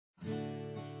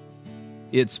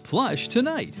It's Plush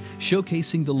Tonight,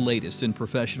 showcasing the latest in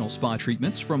professional spa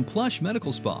treatments from Plush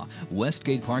Medical Spa,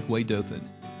 Westgate Parkway, Dothan.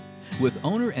 With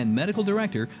owner and medical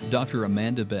director, Dr.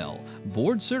 Amanda Bell,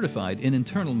 board certified in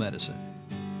internal medicine.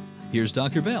 Here's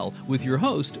Dr. Bell with your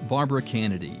host, Barbara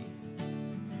Cannady.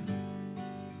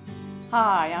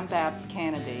 Hi, I'm Babs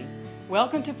Cannady.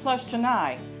 Welcome to Plush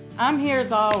Tonight. I'm here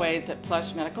as always at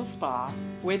Plush Medical Spa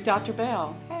with Dr.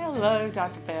 Bell. Hello,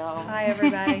 Dr. Bell. Hi,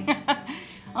 everybody.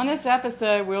 On this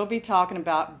episode, we'll be talking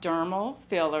about dermal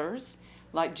fillers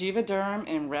like Juvederm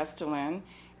and Restylane,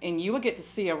 and you will get to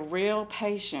see a real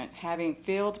patient having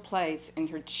filled place in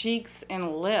her cheeks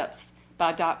and lips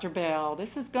by Dr. Bell.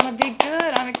 This is going to be good.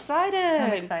 I'm excited.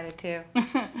 I'm excited too.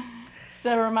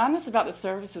 So remind us about the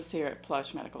services here at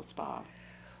Plush Medical Spa.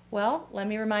 Well, let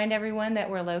me remind everyone that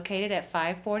we're located at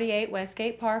 548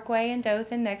 Westgate Parkway in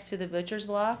Dothan, next to the Butcher's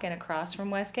Block and across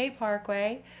from Westgate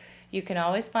Parkway. You can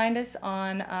always find us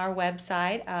on our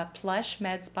website,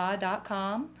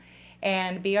 plushmedspa.com,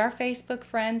 and be our Facebook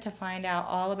friend to find out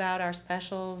all about our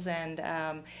specials and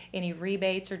any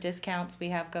rebates or discounts we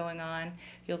have going on.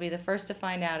 You'll be the first to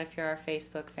find out if you're our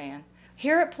Facebook fan.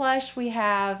 Here at Plush, we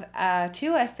have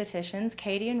two estheticians,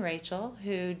 Katie and Rachel,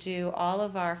 who do all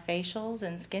of our facials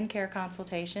and skincare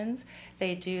consultations.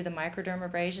 They do the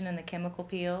microdermabrasion and the chemical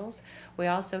peels. We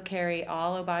also carry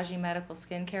all Obagi medical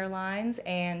skincare lines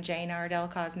and Jane Ardell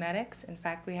Cosmetics. In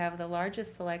fact, we have the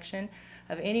largest selection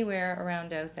of anywhere around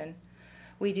Dothan.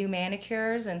 We do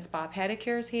manicures and spa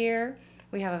pedicures here.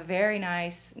 We have a very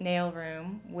nice nail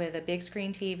room with a big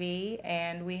screen TV,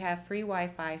 and we have free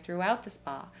Wi-Fi throughout the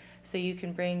spa. So you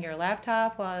can bring your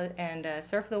laptop and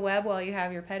surf the web while you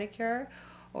have your pedicure,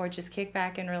 or just kick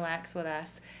back and relax with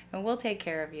us, and we'll take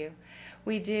care of you.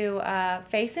 We do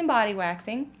face and body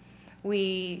waxing.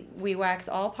 We wax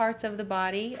all parts of the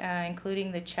body,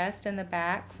 including the chest and the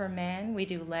back for men. We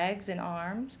do legs and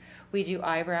arms. We do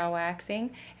eyebrow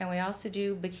waxing, and we also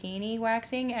do bikini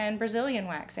waxing and Brazilian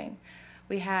waxing.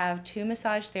 We have 2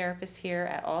 massage therapists here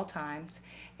at all times,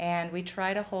 and we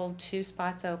try to hold 2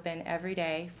 spots open every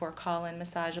day for call-in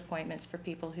massage appointments for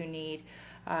people who need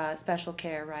special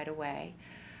care right away.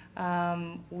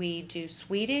 We do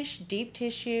Swedish, deep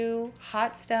tissue,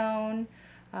 hot stone.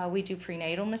 We do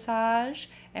prenatal massage,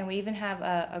 and we even have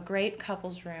a great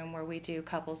couples room where we do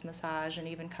couples massage and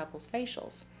even couples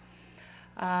facials.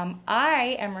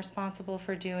 I am responsible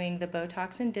for doing the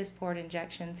Botox and Dysport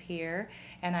injections here,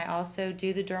 and I also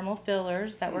do the dermal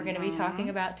fillers that we're going to be talking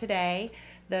about today.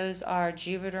 Those are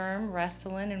Juvederm,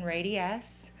 Restylane, and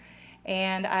Radiesse.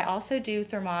 And I also do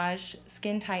Thermage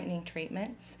skin tightening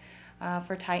treatments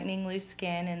for tightening loose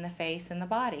skin in the face and the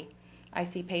body. I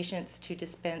see patients to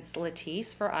dispense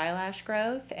Latisse for eyelash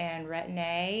growth and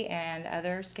Retin-A and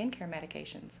other skincare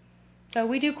medications. So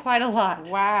we do quite a lot.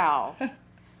 Wow.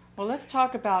 Well, let's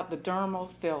talk about the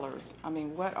dermal fillers. I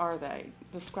mean, what are they?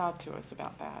 Describe to us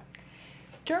about that.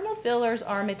 Dermal fillers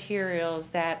are materials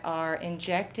that are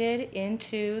injected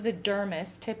into the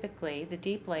dermis, typically the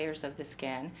deep layers of the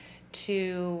skin,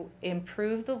 to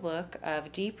improve the look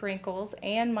of deep wrinkles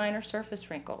and minor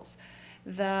surface wrinkles.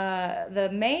 The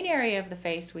main area of the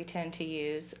face we tend to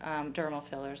use dermal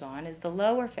fillers on is the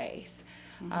lower face.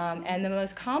 And the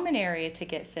most common area to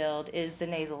get filled is the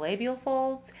nasolabial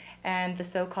folds and the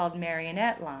so-called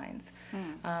marionette lines.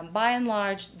 By and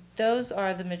large, those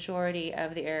are the majority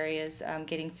of the areas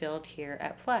getting filled here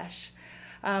at Plush.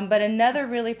 But another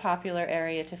really popular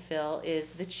area to fill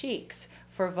is the cheeks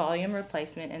for volume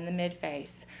replacement in the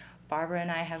mid-face. Barbara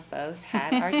and I have both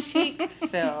had our cheeks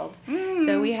filled.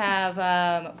 So we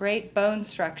have great bone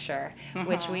structure,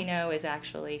 which we know is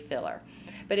actually filler.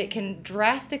 But it can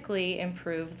drastically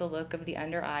improve the look of the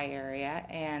under eye area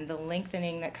and the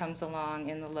lengthening that comes along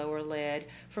in the lower lid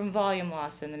from volume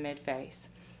loss in the mid-face.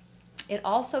 It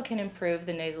also can improve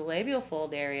the nasolabial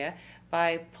fold area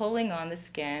by pulling on the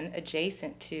skin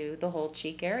adjacent to the whole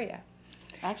cheek area.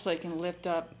 Actually, it can lift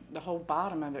up the whole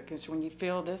bottom of it, because when you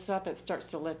fill this up, it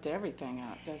starts to lift everything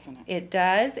up, doesn't it? It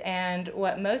does, and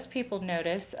what most people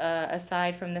notice,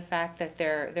 aside from the fact that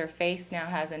their face now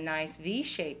has a nice V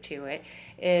shape to it,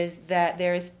 is that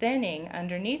there is thinning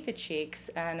underneath the cheeks,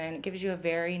 and it gives you a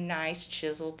very nice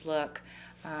chiseled look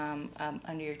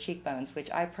under your cheekbones,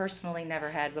 which I personally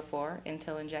never had before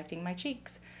until injecting my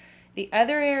cheeks. The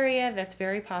other area that's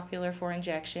very popular for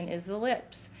injection is the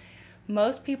lips.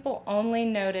 Most people only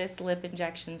notice lip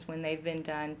injections when they've been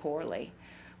done poorly.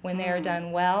 When they are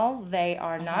done well, they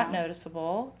are not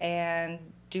noticeable and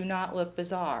do not look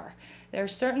bizarre. There are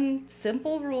certain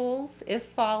simple rules, if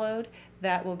followed,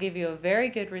 that will give you a very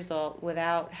good result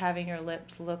without having your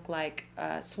lips look like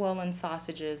swollen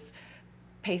sausages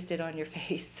pasted on your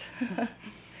face.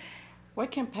 What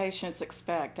can patients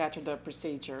expect after the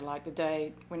procedure, like the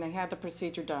day when they have the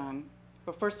procedure done?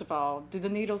 Well, first of all, do the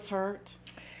needles hurt?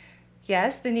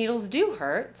 Yes, the needles do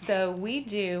hurt, so we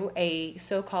do a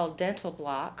so-called dental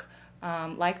block,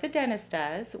 like the dentist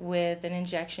does, with an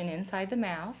injection inside the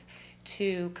mouth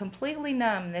to completely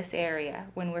numb this area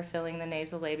when we're filling the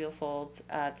nasolabial folds,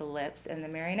 the lips, and the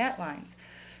marionette lines.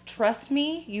 Trust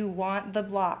me, you want the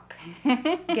block.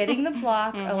 Getting the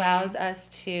block allows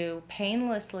us to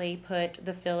painlessly put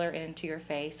the filler into your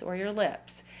face or your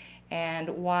lips. And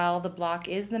while the block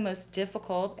is the most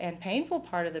difficult and painful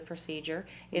part of the procedure,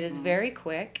 it is very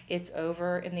quick. It's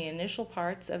over in the initial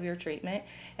parts of your treatment,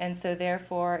 and so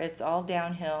therefore it's all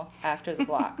downhill after the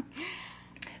block.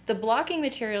 The blocking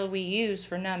material we use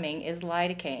for numbing is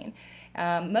lidocaine.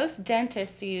 Most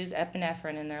dentists use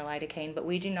epinephrine in their lidocaine, but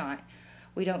we do not.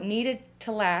 We don't need it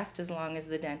to last as long as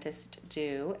the dentists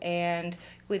do, and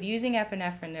with using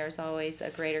epinephrine there's always a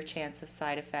greater chance of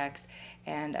side effects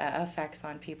and effects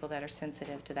on people that are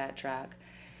sensitive to that drug.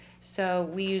 So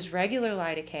we use regular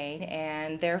lidocaine,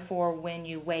 and therefore when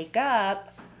you wake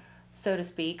up, so to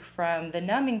speak, from the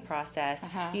numbing process,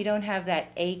 you don't have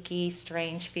that achy,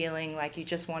 strange feeling like you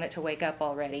just want it to wake up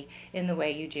already in the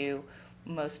way you do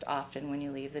most often when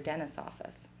you leave the dentist's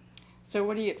office. So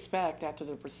what do you expect after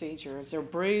the procedure? Is there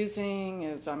bruising?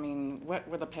 What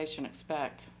will the patient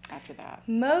expect after that?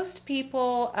 Most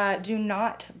people do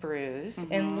not bruise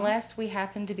unless we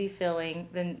happen to be filling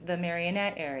the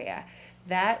marionette area.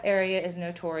 That area is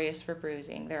notorious for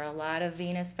bruising. There are a lot of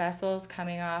venous vessels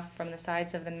coming off from the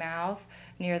sides of the mouth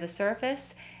near the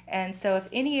surface, and so if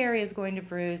any area is going to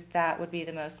bruise, that would be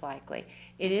the most likely.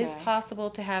 It is possible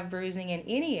to have bruising in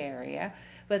any area,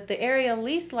 but the area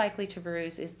least likely to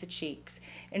bruise is the cheeks.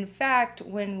 In fact,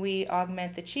 when we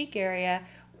augment the cheek area,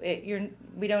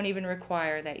 we don't even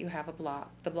require that you have a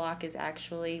block. The block is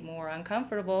actually more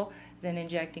uncomfortable than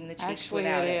injecting the cheeks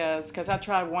without it. Actually, it is, because I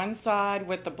tried one side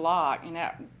with the block, and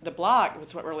the block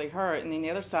was what really hurt, and then the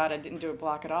other side I didn't do a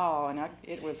block at all, and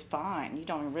it was fine. You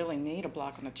don't really need a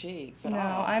block on the cheeks at all.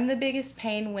 No, I'm the biggest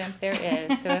pain wimp there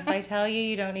is, so if I tell you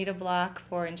you don't need a block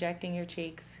for injecting your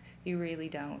cheeks, you really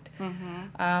don't.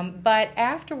 But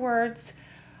afterwards,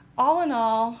 all in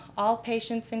all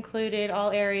patients included, all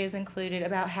areas included,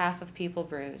 about half of people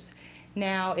bruise.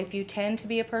 Now, if you tend to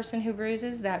be a person who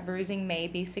bruises, that bruising may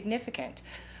be significant.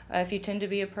 If you tend to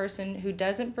be a person who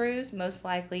doesn't bruise, most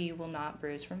likely you will not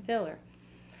bruise from filler.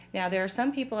 Now, there are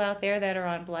some people out there that are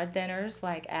on blood thinners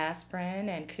like aspirin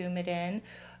and Coumadin,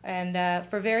 and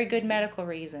for very good medical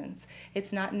reasons.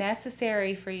 It's not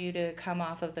necessary for you to come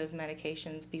off of those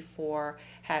medications before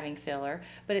having filler,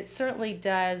 but it certainly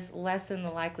does lessen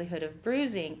the likelihood of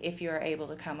bruising if you are able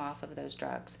to come off of those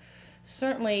drugs.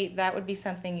 Certainly that would be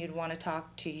something you'd want to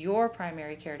talk to your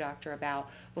primary care doctor about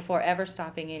before ever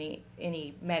stopping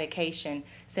any medication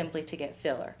simply to get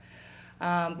filler.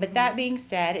 But that being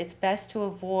said, it's best to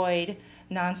avoid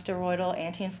nonsteroidal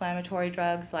anti-inflammatory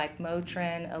drugs like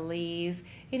Motrin, Aleve,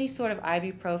 any sort of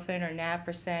ibuprofen or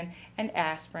naproxen, and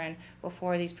aspirin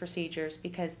before these procedures,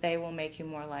 because they will make you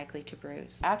more likely to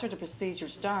bruise. After the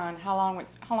procedure's done, how long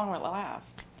will it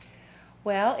last?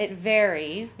 Well, it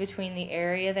varies between the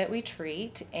area that we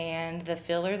treat and the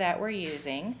filler that we're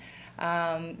using.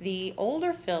 The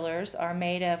older fillers are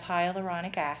made of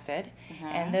hyaluronic acid,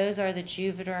 and those are the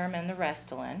Juvederm and the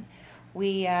Restylane.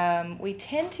 We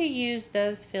tend to use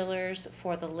those fillers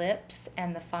for the lips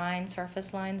and the fine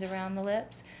surface lines around the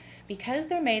lips. Because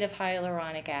they're made of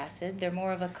hyaluronic acid, they're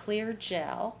more of a clear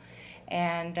gel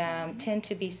and tend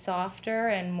to be softer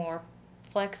and more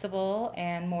flexible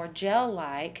and more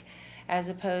gel-like, as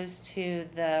opposed to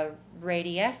the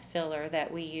Radiesse filler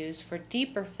that we use for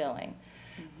deeper filling.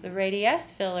 The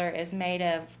Radiesse filler is made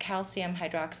of calcium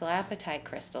hydroxylapatite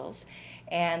crystals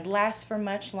and lasts for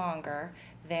much longer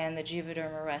than the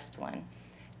Juvederm or Restylane.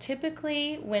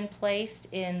 Typically, when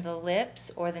placed in the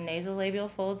lips or the nasolabial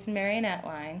folds and marionette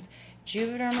lines,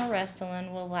 Juvederm or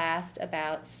Restylane will last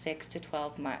about 6 to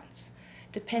 12 months,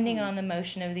 depending on the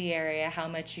motion of the area, how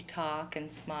much you talk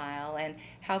and smile, and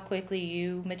how quickly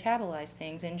you metabolize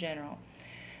things in general.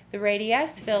 The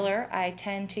Radiesse filler I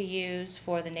tend to use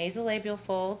for the nasolabial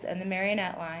folds and the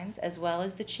marionette lines, as well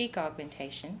as the cheek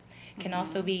augmentation. It can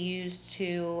also be used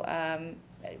to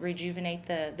rejuvenate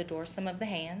the dorsum of the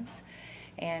hands,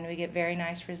 and we get very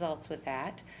nice results with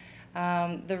that.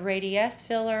 The Radiesse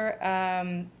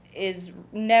filler is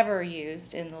never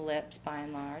used in the lips by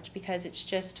and large because it's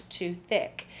just too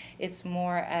thick. It's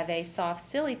more of a soft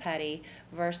silly putty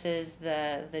versus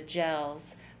the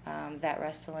gels that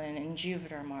Restylane and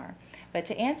Juvederm are. But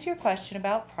to answer your question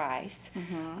about price,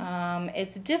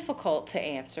 it's difficult to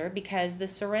answer because the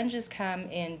syringes come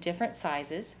in different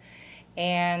sizes,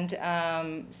 and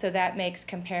so that makes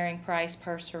comparing price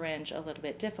per syringe a little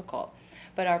bit difficult.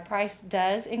 But our price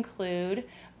does include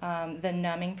the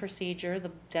numbing procedure,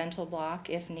 the dental block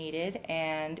if needed,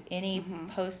 and any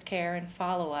post-care and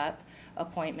follow-up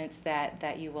appointments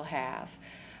that you will have.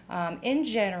 In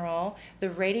general, the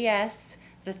Radiesse,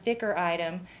 the thicker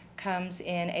item, comes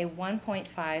in a 1.5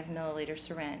 milliliter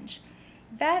syringe.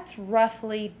 That's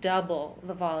roughly double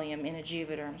the volume in a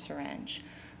Juvederm syringe.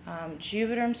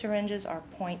 Juvederm syringes are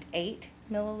 0.8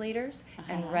 milliliters,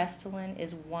 and Restylane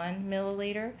is 1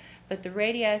 milliliter, but the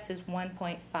Radiesse is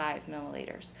 1.5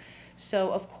 milliliters.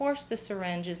 So, of course, the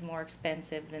syringe is more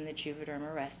expensive than the Juvederm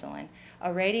or Restylane. A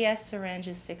Radiesse syringe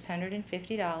is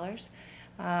 $650.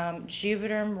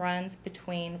 Juvederm runs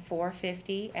between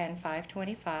 $450 and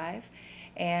 $525,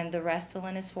 and the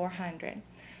Restylane is $400.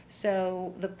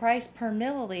 So the price per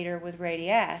milliliter with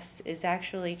Radiesse is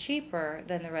actually cheaper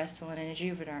than the Restylane and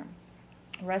Juvederm.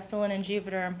 Restylane and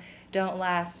Juvederm don't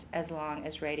last as long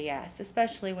as Radiesse,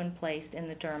 especially when placed in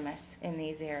the dermis in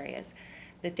these areas.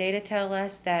 The data tell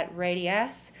us that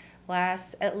Radiesse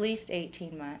lasts at least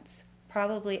 18 months,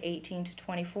 probably 18 to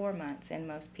 24 months in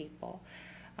most people.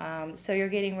 So you're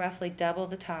getting roughly double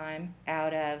the time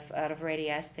out of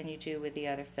Radiesse than you do with the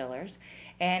other fillers.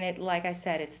 And it, like I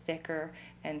said, it's thicker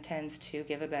and tends to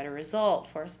give a better result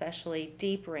for especially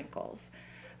deep wrinkles.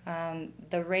 The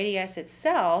Radiesse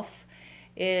itself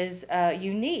is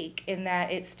unique in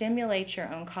that it stimulates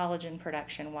your own collagen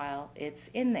production while it's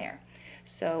in there.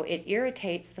 So it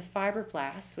irritates the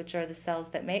fibroblasts, which are the cells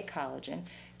that make collagen,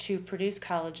 to produce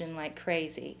collagen like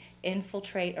crazy,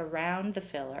 infiltrate around the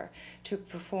filler to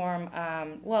perform,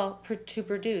 to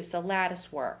produce a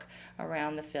lattice work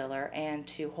around the filler and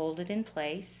to hold it in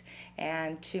place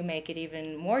and to make it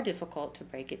even more difficult to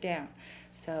break it down.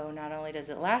 So not only does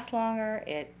it last longer,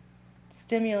 it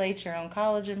stimulates your own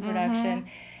collagen production,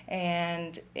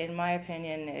 and in my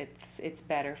opinion, it's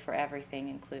better for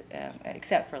everything,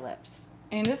 except for lips.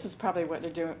 And this is probably what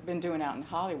they've been doing out in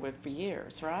Hollywood for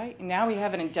years, right? And now we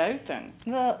have it in Dothan.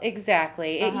 Well,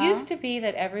 exactly. It used to be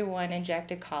that everyone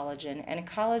injected collagen, and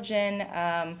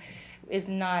collagen is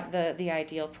not the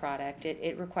ideal product.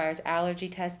 It requires allergy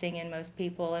testing in most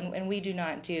people, and we do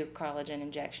not do collagen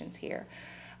injections here.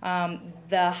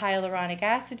 The hyaluronic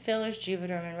acid fillers,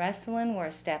 Juvederm and Restylane, were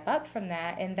a step up from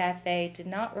that in that they did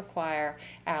not require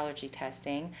allergy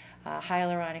testing.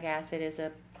 Hyaluronic acid is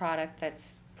a product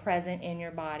that's present in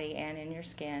your body and in your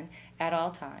skin at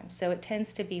all times. So it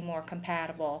tends to be more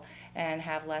compatible and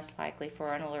have less likely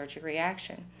for an allergic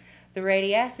reaction. The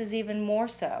Radiesse is even more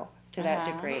so to that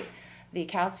degree. The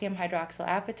calcium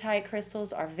hydroxyapatite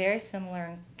crystals are very similar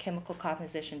in chemical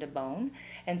composition to bone,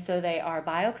 and so they are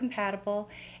biocompatible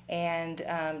and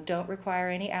don't require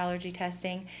any allergy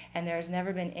testing, and there's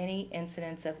never been any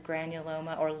incidence of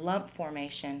granuloma or lump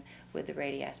formation with the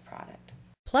Radiesse product.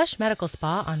 Plush Medical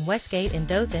Spa on Westgate in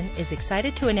Dothan is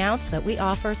excited to announce that we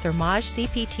offer Thermage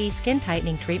CPT skin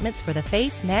tightening treatments for the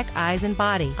face, neck, eyes, and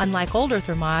body. Unlike older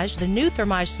Thermage, the new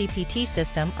Thermage CPT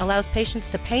system allows patients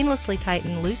to painlessly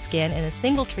tighten loose skin in a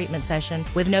single treatment session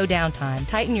with no downtime.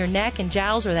 Tighten your neck and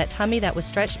jowls or that tummy that was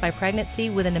stretched by pregnancy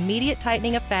with an immediate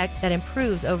tightening effect that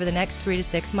improves over the next 3 to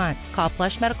 6 months. Call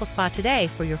Plush Medical Spa today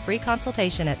for your free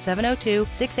consultation at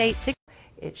 702-686.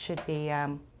 It should be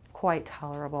quite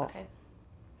tolerable. Okay.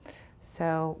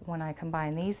 So when I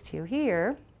combine these two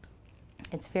here,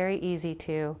 it's very easy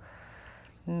to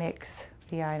mix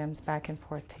the items back and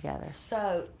forth together.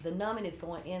 So the numbing is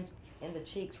going in the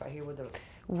cheeks right here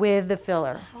with the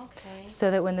filler. Okay. So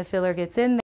that when the filler gets in